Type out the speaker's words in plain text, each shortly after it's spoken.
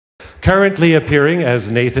Currently appearing as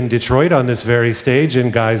Nathan Detroit on this very stage in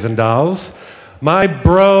Guys and Dolls, my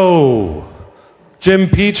bro, Jim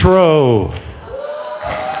Petro.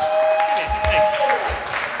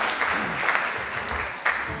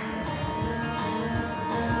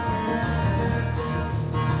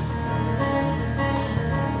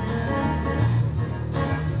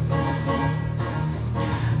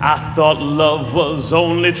 I thought love was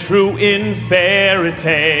only true in fairy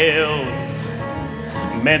tales,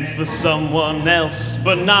 meant for someone else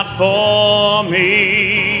but not for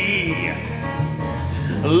me.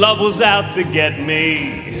 Love was out to get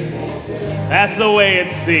me, that's the way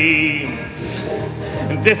it seems.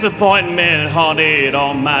 Disappointment haunted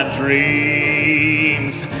all my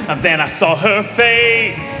dreams. And then I saw her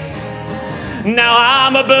face, now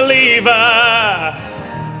I'm a believer.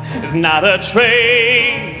 There's not a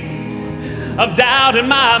trace of doubt in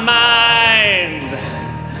my mind.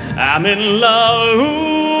 I'm in love,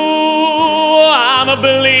 ooh, I'm a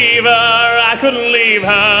believer. I couldn't leave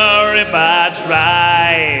her if I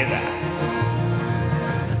tried.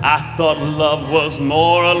 I thought love was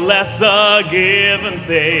more or less a given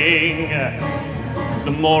thing.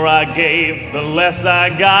 The more I gave, the less I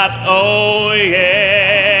got, oh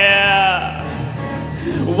yeah.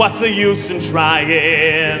 What's the use in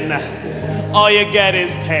trying? All you get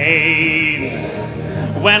is pain.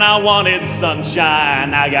 When I wanted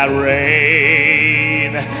sunshine, I got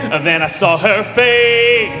rain. Then I saw her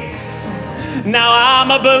face, now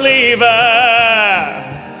I'm a believer.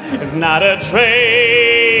 There's not a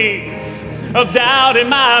trace of doubt in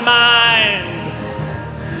my mind.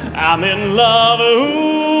 I'm in love,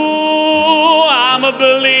 ooh, I'm a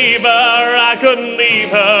believer. I couldn't leave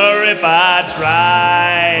her if I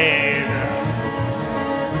tried.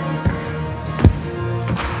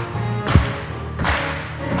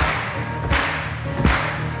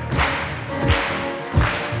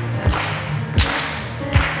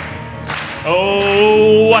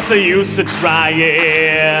 Oh, what's the use of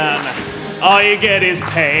trying? All you get is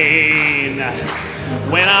pain.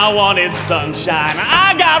 When I wanted sunshine,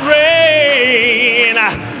 I got rain.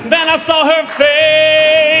 Then I saw her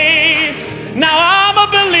face, now I'm a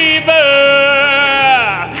believer.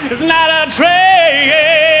 There's not a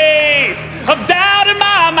trace of doubt in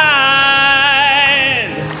my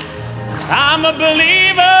mind. I'm a believer.